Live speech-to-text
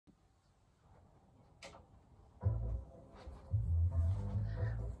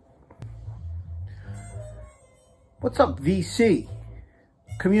What's up, VC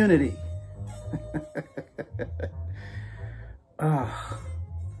community?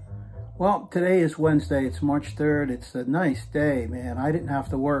 Well, today is Wednesday. It's March 3rd. It's a nice day, man. I didn't have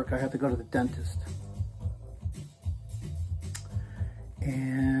to work. I had to go to the dentist.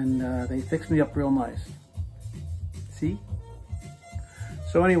 And they fixed me up real nice. See?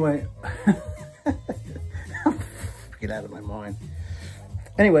 So anyway, get out of my mind.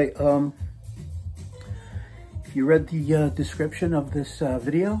 Anyway, if you read the description of this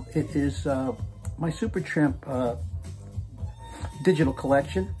video, it is my Supertramp digital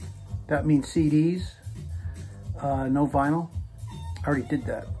collection. That means CDs, no vinyl. I already did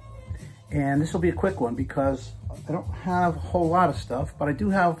that. And this will be a quick one because I don't have a whole lot of stuff, but I do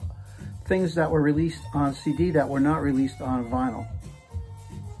have things that were released on CD that were not released on vinyl.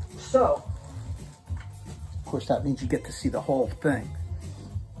 So, of course, that means you get to see the whole thing,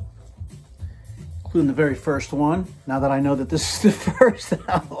 including the very first one, now that I know that this is the first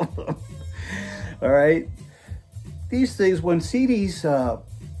album. All right. These things, when CDs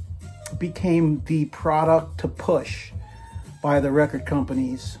became the product to push by the record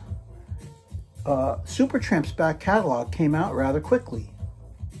companies, Supertramp's back catalog came out rather quickly.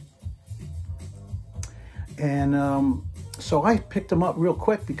 And so I picked them up real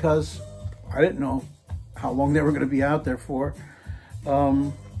quick because I didn't know how long they were going to be out there for.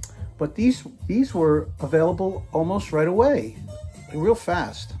 But these were available almost right away, real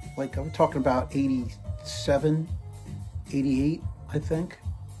fast. Like I'm talking about 87, 88, I think.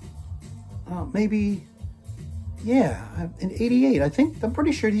 Maybe, yeah, in 88. I think, I'm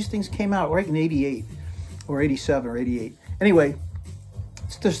pretty sure these things came out right in 88 or 87 or 88. Anyway,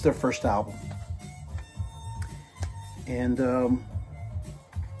 it's just their first album. And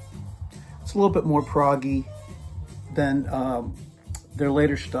it's a little bit more proggy than their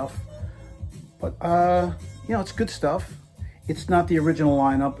later stuff. But, you know, it's good stuff. It's not the original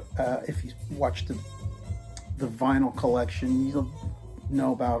lineup. If you watch the vinyl collection, you'll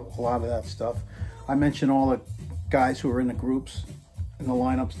know about a lot of that stuff. I mentioned all the guys who were in the groups, in the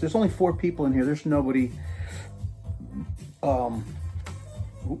lineups. There's only 4 people in here. There's nobody,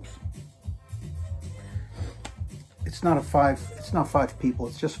 oops. It's not 5 people.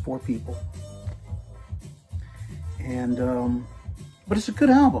 It's just 4 people. And, but it's a good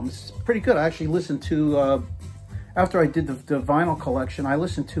album. It's pretty good. I actually listened to, after I did the vinyl collection, I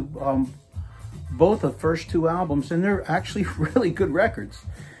listened to both the first 2 albums, and they're actually really good records.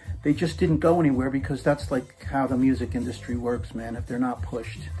 They just didn't go anywhere because that's like how the music industry works, man. If they're not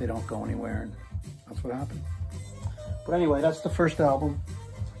pushed, they don't go anywhere, and that's what happened. But anyway, that's the first album.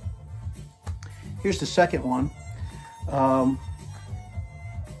 Here's the second one.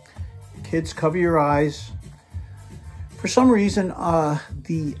 Kids, Cover Your Eyes. For some reason,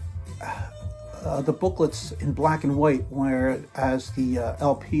 the booklet's in black and white, whereas the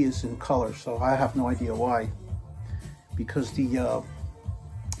LP is in color. So I have no idea why, because the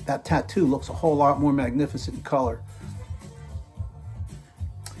that tattoo looks a whole lot more magnificent in color.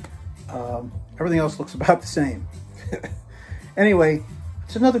 Everything else looks about the same. Anyway,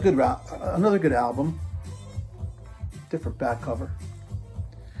 it's another good album. Different back cover.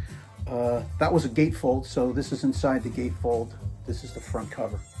 That was a gatefold, so this is inside the gatefold. This is the front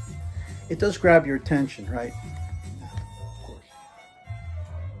cover. It does grab your attention, right? Of course.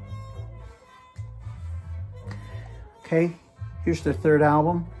 Okay, here's their third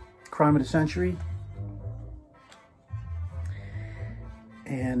album, Crime of the Century.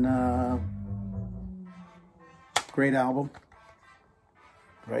 And great album,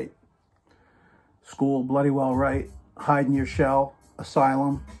 right? School, Bloody Well Right, Hide in Your Shell,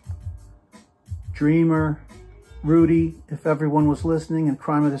 Asylum, Dreamer, Rudy, If Everyone Was Listening, and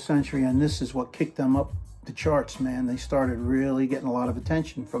Crime of the Century. And this is what kicked them up the charts, man. They started really getting a lot of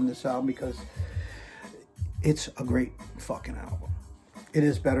attention from this album because it's a great fucking album. It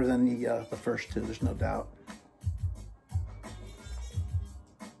is better than the first 2, there's no doubt.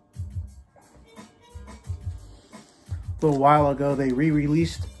 A little while ago, they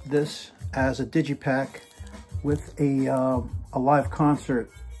re-released this as a digipack with a live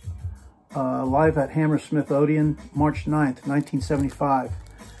concert. Live at Hammersmith Odeon, March 9th, 1975.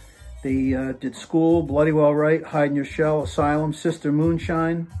 They did School, Bloody Well Right, Hide in Your Shell, Asylum, Sister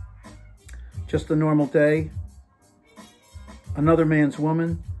Moonshine, Just a Normal Day, Another Man's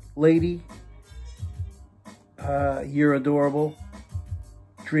Woman, Lady, You're Adorable,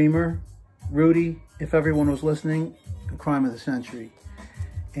 Dreamer, Rudy, If Everyone Was Listening, and Crime of the Century.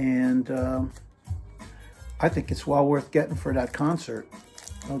 And I think it's well worth getting for that concert,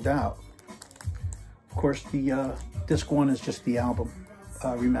 no doubt. Of course, the disc 1 is just the album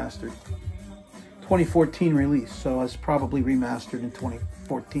remastered. 2014 release, so it's probably remastered in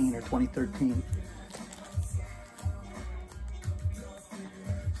 2014 or 2013.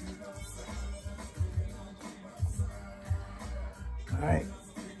 All right,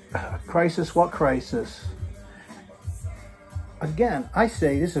 Crisis, what crisis? Again, I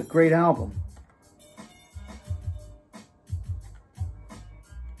say this is a great album.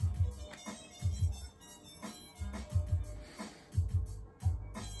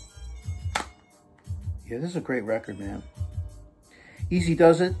 Yeah, this is a great record, man. Easy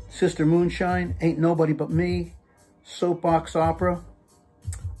Does It, Sister Moonshine, Ain't Nobody But Me, Soapbox Opera,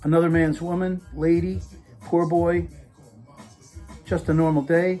 Another Man's Woman, Lady, Poor Boy, Just a Normal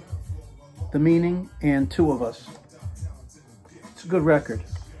Day, The Meaning, and Two of Us. It's a good record.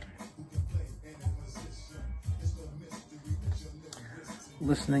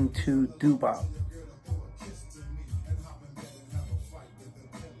 Listening to Doo-Bop.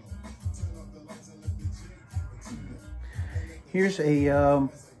 Here's a, what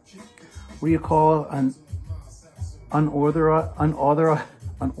do you call it? An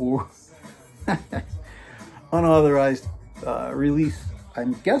unauthorized release.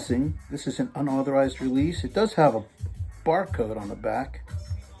 I'm guessing this is an unauthorized release. It does have a barcode on the back.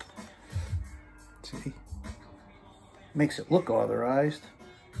 Let's see. Makes it look authorized.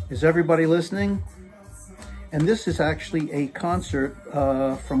 Is everybody listening? And this is actually a concert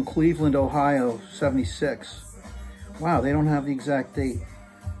from Cleveland, Ohio, '76. Wow, they don't have the exact date.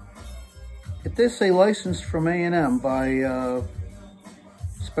 It does say licensed from A&M by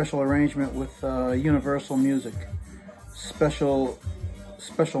special arrangement with Universal Music. Special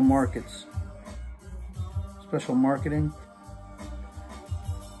markets. Special marketing.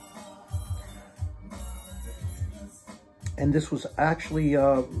 And this was actually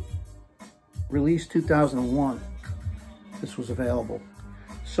released 2001. This was available.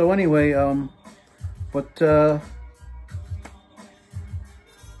 So anyway, it's a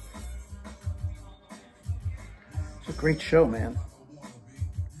great show, man.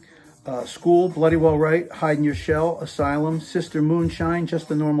 School, Bloody Well Right, Hide in Your Shell, Asylum, Sister Moonshine,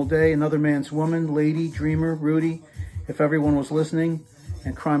 Just a Normal Day, Another Man's Woman, Lady, Dreamer, Rudy, If Everyone Was Listening,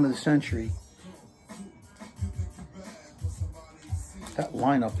 and Crime of the Century. That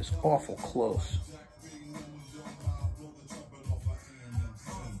lineup is awful close.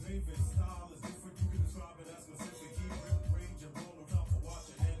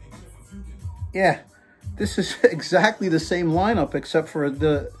 Yeah, this is exactly the same lineup except for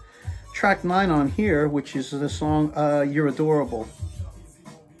the track 9 on here, which is the song You're Adorable.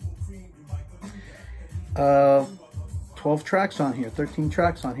 12 tracks on here, 13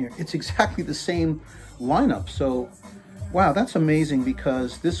 tracks on here. It's exactly the same lineup. So, wow, that's amazing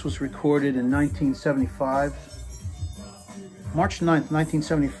because this was recorded in 1975. March 9th,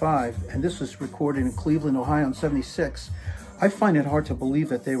 1975, and this was recorded in Cleveland, Ohio in '76. I find it hard to believe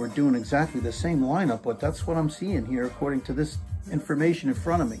that they were doing exactly the same lineup, but that's what I'm seeing here according to this information in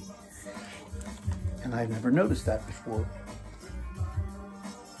front of me. And I've never noticed that before.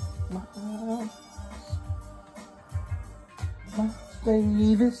 Miles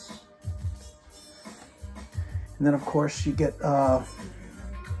Davis. And then, of course, you get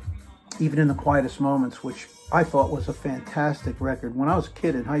Even in the Quietest Moments, which I thought was a fantastic record. When I was a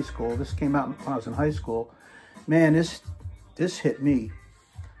kid in high school, this came out when I was in high school. Man, this hit me.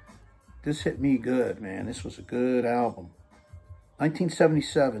 This hit me good, man. This was a good album.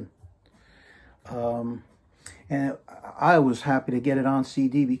 1977. And I was happy to get it on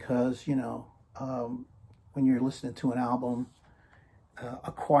CD because, you know, when you're listening to an album,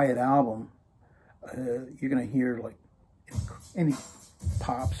 a quiet album, you're going to hear like any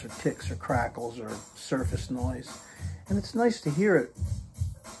pops or ticks or crackles or surface noise. And it's nice to hear it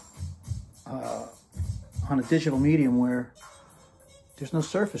on a digital medium where there's no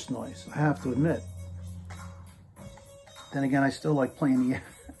surface noise, I have to admit. Then again, I still like playing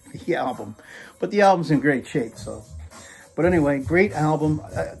the album, but the album's in great shape. So, but anyway, great album.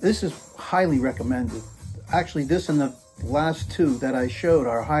 This is highly recommended. Actually, this and the last two that I showed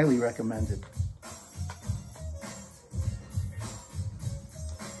are highly recommended.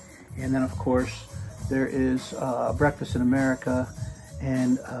 And then, of course, there is Breakfast in America.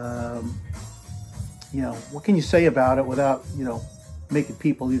 And, you know, what can you say about it without, you know, making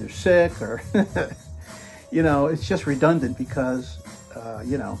people either sick or, you know, it's just redundant because,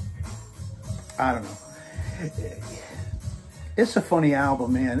 you know, I don't know. It's a funny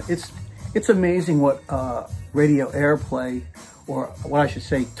album, man. It's amazing what radio airplay, or what I should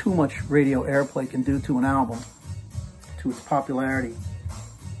say, too much radio airplay can do to an album, to its popularity.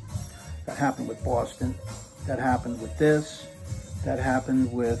 That happened with Boston. That happened with this. That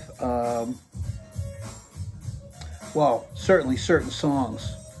happened with well, certainly certain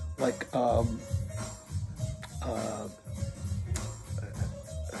songs like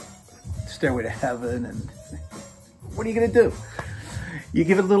Stairway to Heaven, and what are you gonna do? You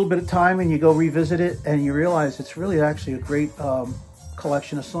give it a little bit of time and you go revisit it and you realize it's really actually a great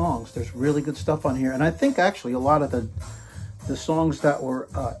collection of songs. There's really good stuff on here. And I think actually a lot of the songs that were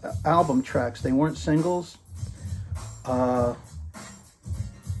album tracks, they weren't singles,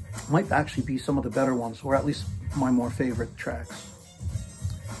 might actually be some of the better ones, or at least my more favorite tracks.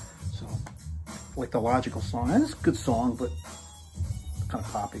 So, like the Logical song. And it's a good song, but kind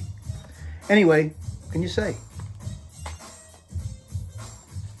of poppy. Anyway, what can you say?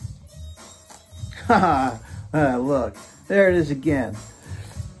 Haha, look, there it is again.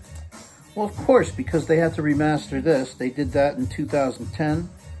 Well, of course, because they had to remaster this. They did that in 2010.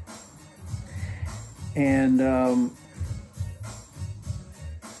 And,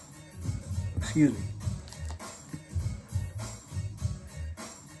 excuse me.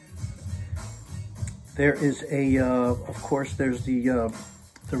 There is a, of course, there's the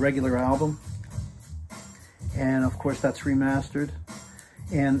regular album. And, of course, that's remastered.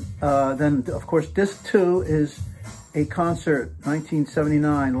 And then, of course, disc 2 is a concert,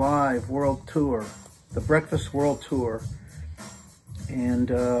 1979 live world tour, the Breakfast World Tour.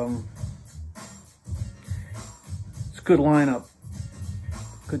 And it's a good lineup,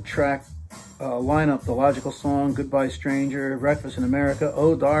 good track lineup. The Logical song, Goodbye Stranger, Breakfast in America,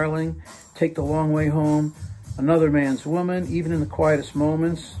 Oh Darling, Take the Long Way Home, Another Man's Woman, Even in the Quietest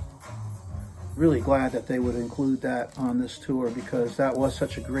Moments. Really glad that they would include that on this tour, because that was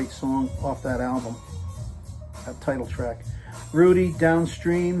such a great song off that album, that title track. Rudy,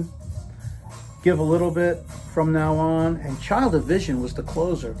 Downstream, Give a Little Bit, From Now On, and Child of Vision was the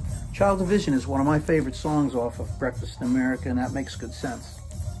closer. Child of Vision is one of my favorite songs off of Breakfast in America, and that makes good sense.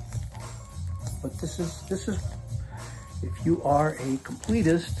 But this is, if you are a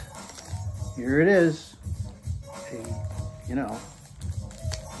completist, here it is, a, you know,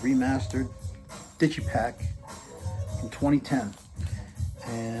 remastered Digipack in 2010,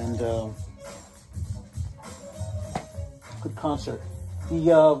 and good concert.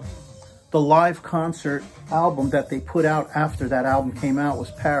 The live concert album that they put out after that album came out was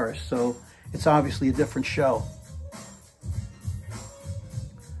Paris, so it's obviously a different show,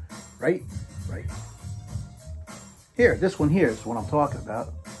 right? Right. Here, this one here is what I'm talking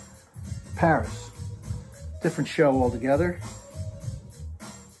about. Paris, different show altogether.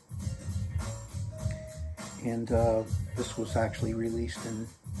 And this was actually released in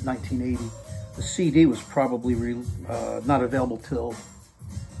 1980. The CD was probably not available till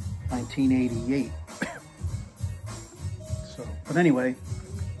 1988. So, but anyway,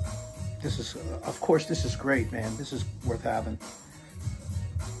 this is, of course, this is great, man. This is worth having.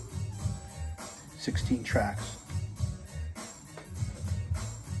 16 tracks.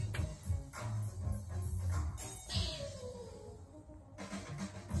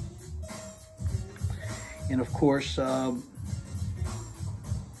 And of course,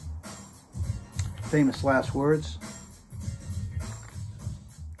 Famous Last Words.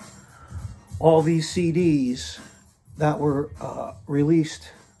 All these CDs that were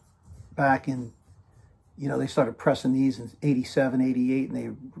released back in, you know, they started pressing these in 87, 88, and they,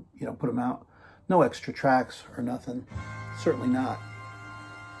 you know, put them out. No extra tracks or nothing. Certainly not.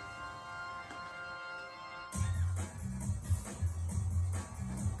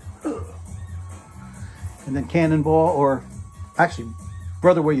 And then Cannonball, or actually,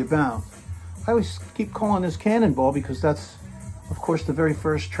 Brother Where You Bound. I always keep calling this Cannonball because that's, of course, the very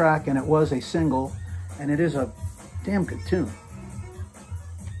first track, and it was a single, and it is a damn good tune.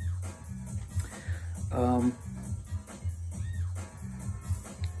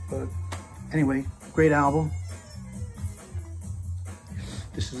 But anyway, great album.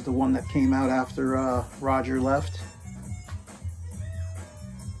 This is the one that came out after Roger left.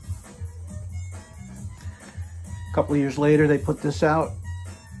 A couple of years later, they put this out.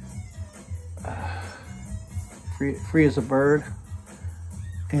 Free as a Bird.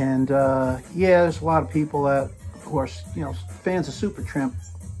 And yeah, there's a lot of people that, of course, you know, fans of Supertramp.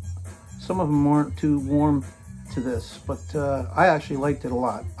 Some of them weren't too warm to this, but I actually liked it a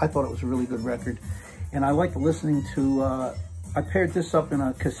lot. I thought it was a really good record. And I liked listening to, I paired this up in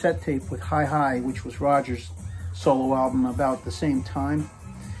a cassette tape with Hi Hi, which was Roger's solo album about the same time.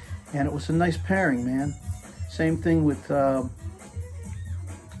 And it was a nice pairing, man. Same thing with the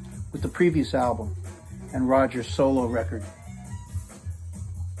previous album and Roger's solo record.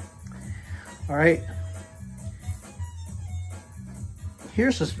 All right.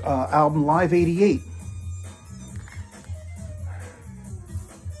 Here's this album, Live 88.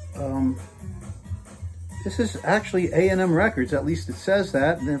 This is actually A&M Records, at least it says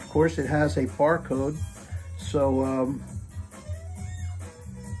that. And then of course it has a barcode. So,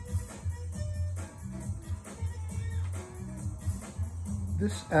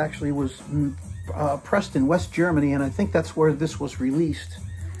 this actually was pressed in West Germany, and I think that's where this was released.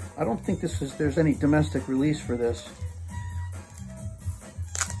 I don't think there's any domestic release for this.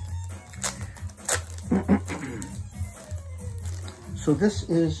 So this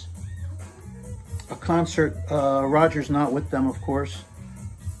is a concert. Roger's not with them, of course.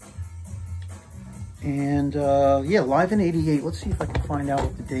 And yeah, live in '88. Let's see if I can find out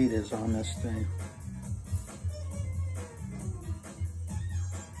what the date is on this thing.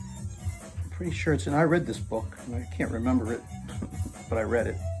 I'm pretty sure it's in, I read this book, and I can't remember it, but I read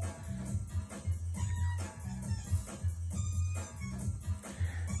it.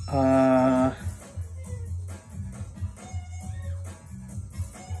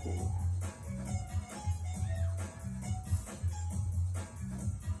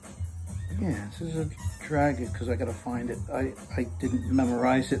 Yeah, this is a drag it because I gotta find it. I didn't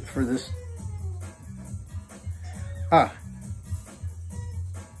memorize it for this. Ah.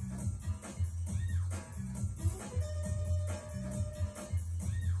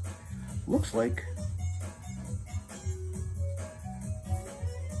 Looks like.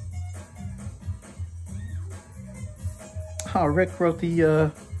 Oh, Rick wrote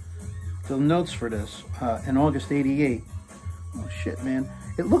the notes for this in August '88. Oh shit, man.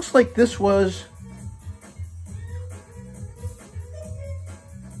 It looks like this was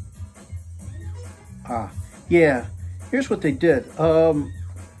yeah, here's what they did.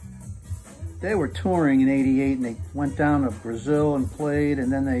 They were touring in '88 and they went down to Brazil and played,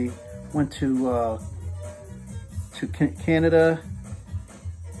 and then they went to Canada,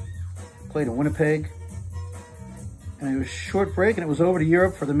 played in Winnipeg. And it was a short break, and it was over to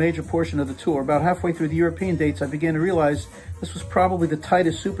Europe for the major portion of the tour. About halfway through the European dates, I began to realize this was probably the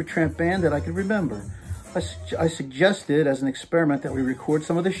tightest Supertramp band that I could remember. I suggested as an experiment that we record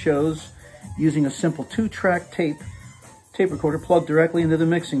some of the shows using a simple 2-track tape recorder plugged directly into the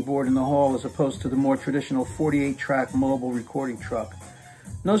mixing board in the hall, as opposed to the more traditional 48-track mobile recording truck.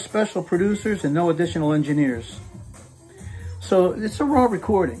 No special producers and no additional engineers. So it's a raw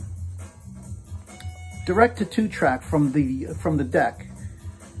recording. Direct to 2-track from the deck.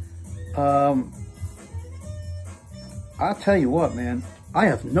 I'll tell you what, man, I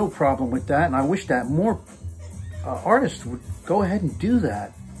have no problem with that, and I wish that more artists would go ahead and do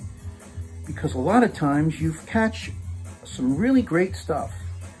that, because a lot of times you catch some really great stuff.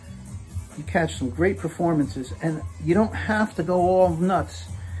 You catch some great performances, and you don't have to go all nuts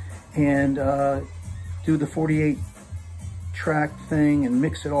and do the 48-track thing and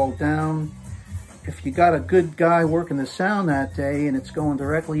mix it all down. If you got a good guy working the sound that day and it's going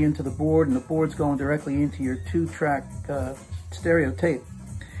directly into the board and the board's going directly into your 2-track stereo tape,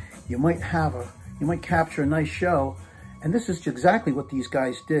 you might capture a nice show. And this is exactly what these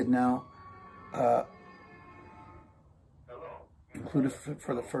guys did. Now, included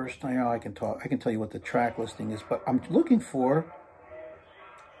for the first time, I can tell you what the track listing is, but I'm looking for.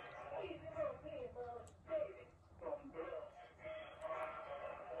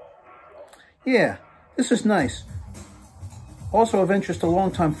 Yeah, this is nice. Also of interest to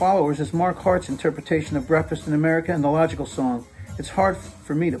longtime followers is Mark Hart's interpretation of Breakfast in America and the Logical Song. It's hard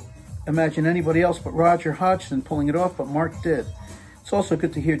for me to imagine anybody else but Roger Hodgson pulling it off, but Mark did. It's also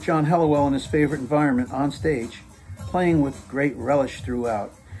good to hear John Helliwell in his favorite environment, on stage, playing with great relish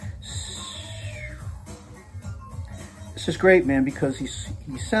throughout. This is great, man, because he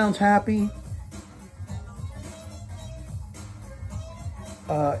sounds happy.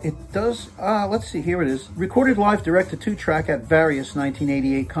 It does, let's see, here it is. Recorded live direct to 2-track at various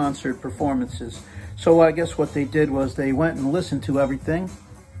 1988 concert performances. So I guess what they did was they went and listened to everything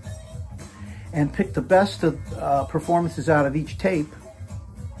and picked the best of performances out of each tape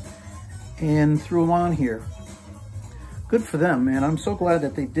and threw them on here. Good for them, man. I'm so glad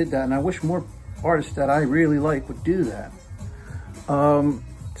that they did that, and I wish more artists that I really like would do that.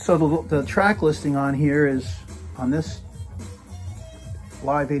 So the track listing on here is, on this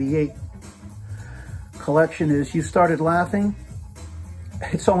Live '88 collection, is You Started Laughing.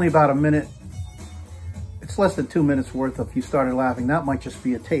 It's only about a minute. It's less than 2 minutes worth of You Started Laughing. That might just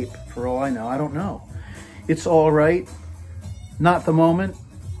be a tape for all I know. I don't know. It's All Right, Not the Moment,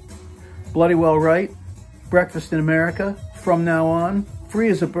 Bloody Well Right, Breakfast in America, From Now On, Free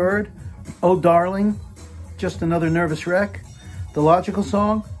as a Bird, Oh Darling, Just Another Nervous Wreck, The Logical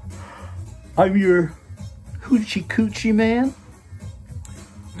Song, I'm Your Hoochie Coochie Man,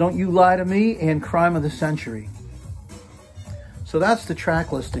 Don't You Lie to Me, and Crime of the Century. So that's the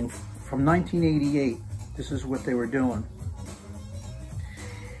track listing from 1988. This is what they were doing.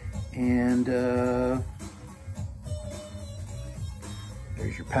 And there's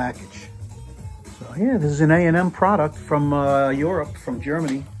your package. So yeah, this is an A&M product from Europe, from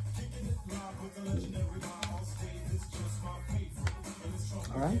Germany.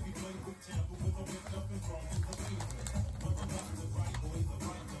 All right.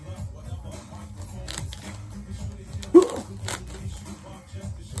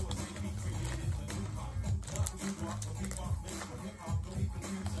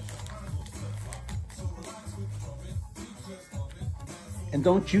 And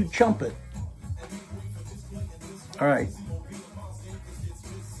don't you chump it. All right.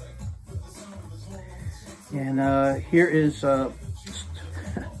 And here is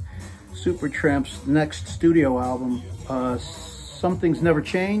Supertramp's next studio album, Some Things Never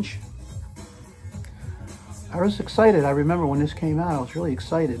Change. I was excited. I remember when this came out, I was really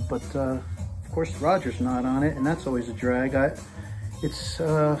excited. But of course, Roger's not on it, and that's always a drag. It's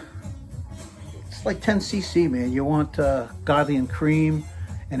like 10cc, man. You want Godley and Cream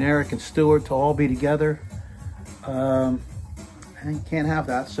and Eric and Stewart to all be together. And you can't have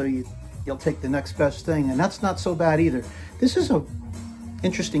that, so you'll take the next best thing. And that's not so bad either. This is a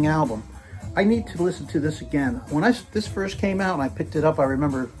interesting album. I need to listen to this again. When this first came out and I picked it up, I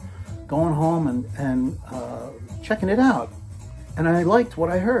remember going home and checking it out. And I liked what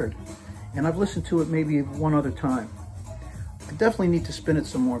I heard. And I've listened to it maybe one other time. I definitely need to spin it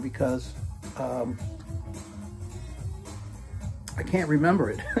some more because I can't remember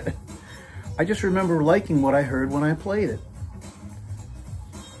it. I just remember liking what I heard when I played it.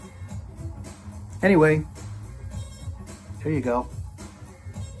 Anyway, there you go.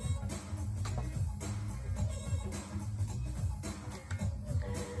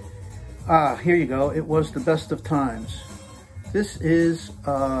 Here you go. It was the best of times. This is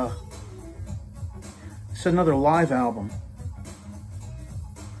it's another live album.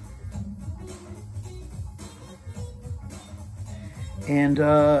 And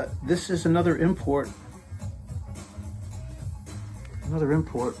this is another import. Another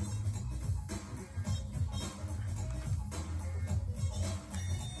import.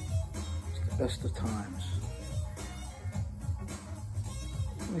 It's the best of times.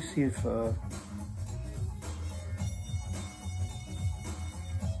 Let me see if this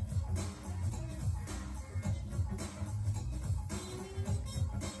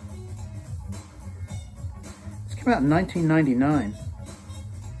came out in 1999.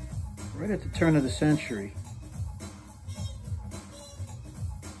 Right at the turn of the century.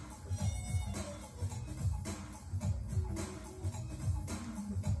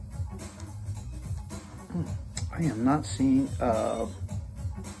 I am not seeing a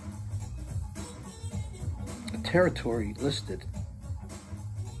territory listed,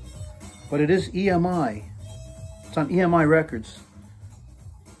 but it is EMI. It's on EMI Records,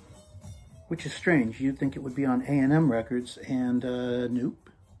 which is strange. You'd think it would be on A&M Records, and nope.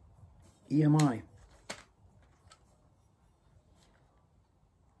 EMI.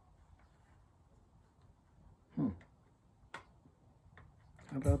 How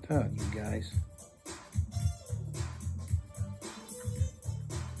about that, you guys?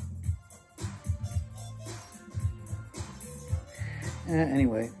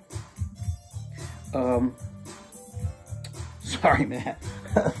 Anyway. Sorry, man.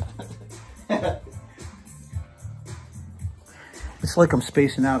 It's like I'm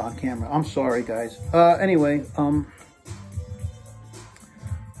spacing out on camera. I'm sorry, guys. Anyway,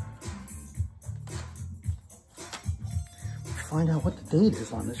 find out what the date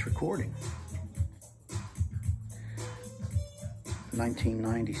is on this recording.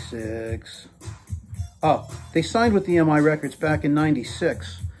 1996. Oh, they signed with EMI Records back in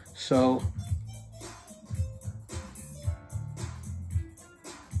 96. So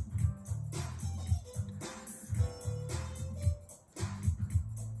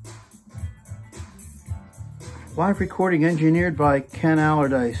live recording engineered by Ken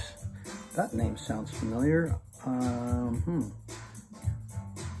Allardyce. That name sounds familiar.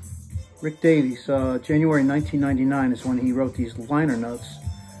 Rick Davies, January 1999 is when he wrote these liner notes.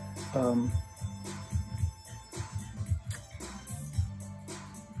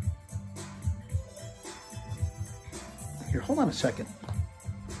 Here, hold on a second.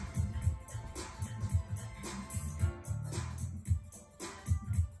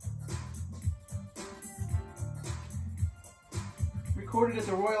 Recorded at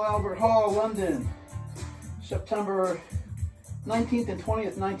the Royal Albert Hall, London, September 19th and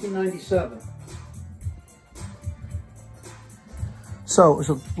 20th, 1997. So it was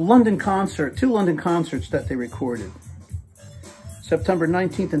a London concert, 2 London concerts that they recorded. September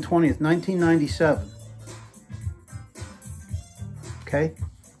 19th and 20th, 1997. okay?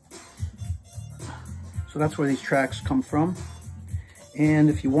 So that's where these tracks come from. And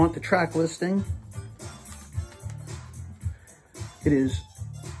if you want the track listing, it is,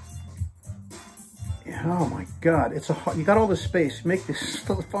 oh my God, it's you got all the space. Make this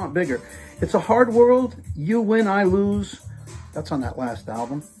font bigger. It's a hard world. You win, I lose. That's on that last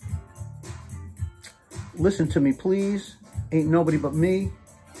album. Listen to me, please. Ain't nobody but me.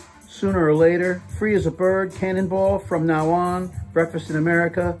 Sooner or later. Free as a bird. Cannonball. From now on. Breakfast in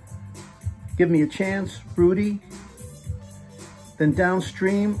America. Give me a chance. Rudy. Then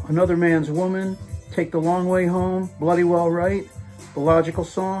downstream. Another man's woman. Take the long way home. Bloody well right. The logical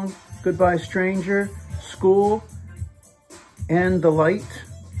song. Goodbye stranger. School. And the light.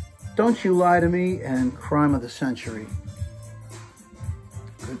 Don't you lie to me. And crime of the century.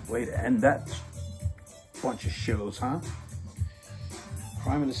 Good way to end that bunch of shows, huh?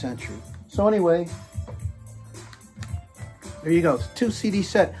 Crime of the century. So anyway, there you go. It's a 2 CD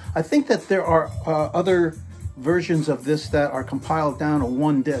set. I think that there are other versions of this that are compiled down to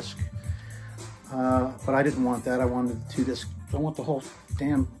 1 disc. But I didn't want that. I wanted the 2 discs. I want the whole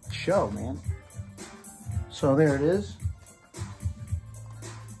damn show, man. So there it is.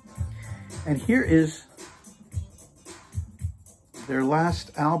 And here is their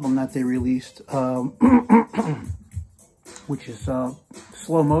last album that they released, which is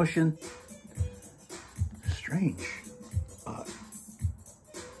Slow Motion. Strange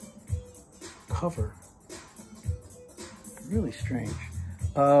cover. Really strange.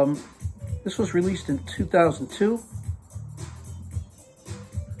 This was released in 2002.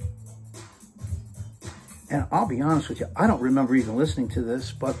 And I'll be honest with you, I don't remember even listening to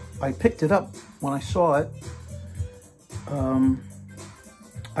this, but I picked it up when I saw it.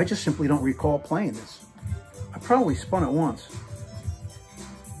 I just simply don't recall playing this. I probably spun it once.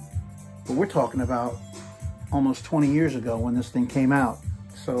 But we're talking about almost 20 years ago when this thing came out.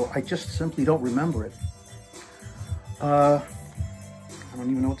 So I just simply don't remember it. I don't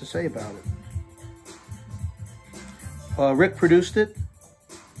even know what to say about it. Rick produced it,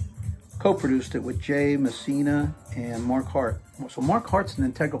 co-produced it with Jay Messina and Mark Hart. So Mark Hart's an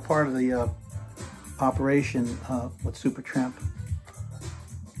integral part of the operation with Supertramp.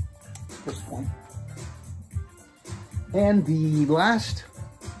 This one. And the last,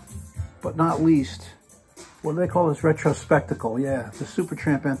 but not least, what do they call this? Retrospectacle. Yeah, the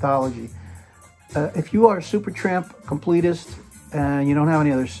Supertramp anthology. If you are a Supertramp completist and you don't have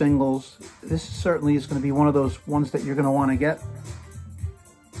any other singles, this certainly is going to be one of those ones that you're going to want to get.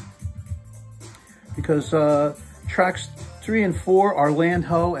 Because tracks 3 and 4 are Land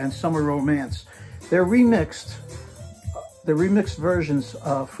Ho and Summer Romance. They're remixed. The remixed versions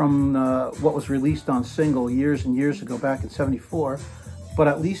from what was released on single years and years ago, back in '74, but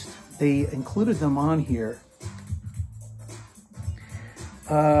at least they included them on here.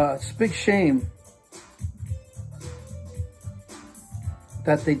 It's a big shame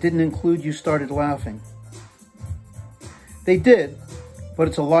that they didn't include You Started Laughing. They did, but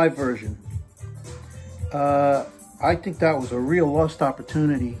it's a live version. I think that was a real lost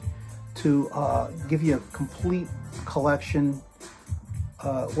opportunity to give you a complete collection,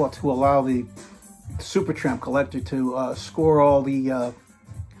 well, to allow the Supertramp collector to score all the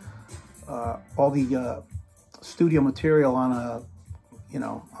studio material on a, you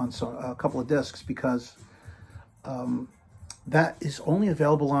know, on a couple of discs, because that is only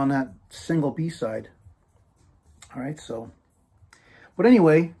available on that single B-side. All right, so, but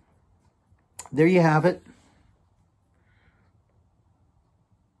anyway, there you have it.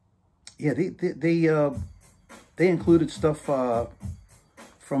 Yeah, they included stuff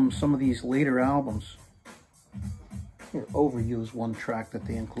from some of these later albums. Here, Overuse is one track that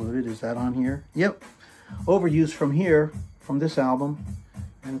they included. Is that on here? Yep. Overuse from here, from this album,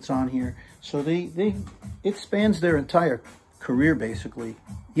 and it's on here. So it spans their entire career, basically.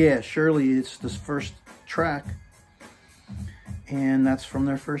 Yeah, Shirley is this first track, and that's from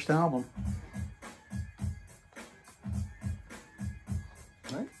their first album.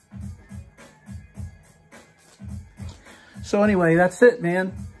 Right? So anyway, that's it,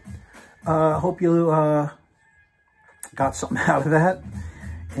 man. Hope you got something out of that,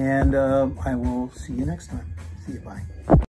 and I will see you next time. See you, bye.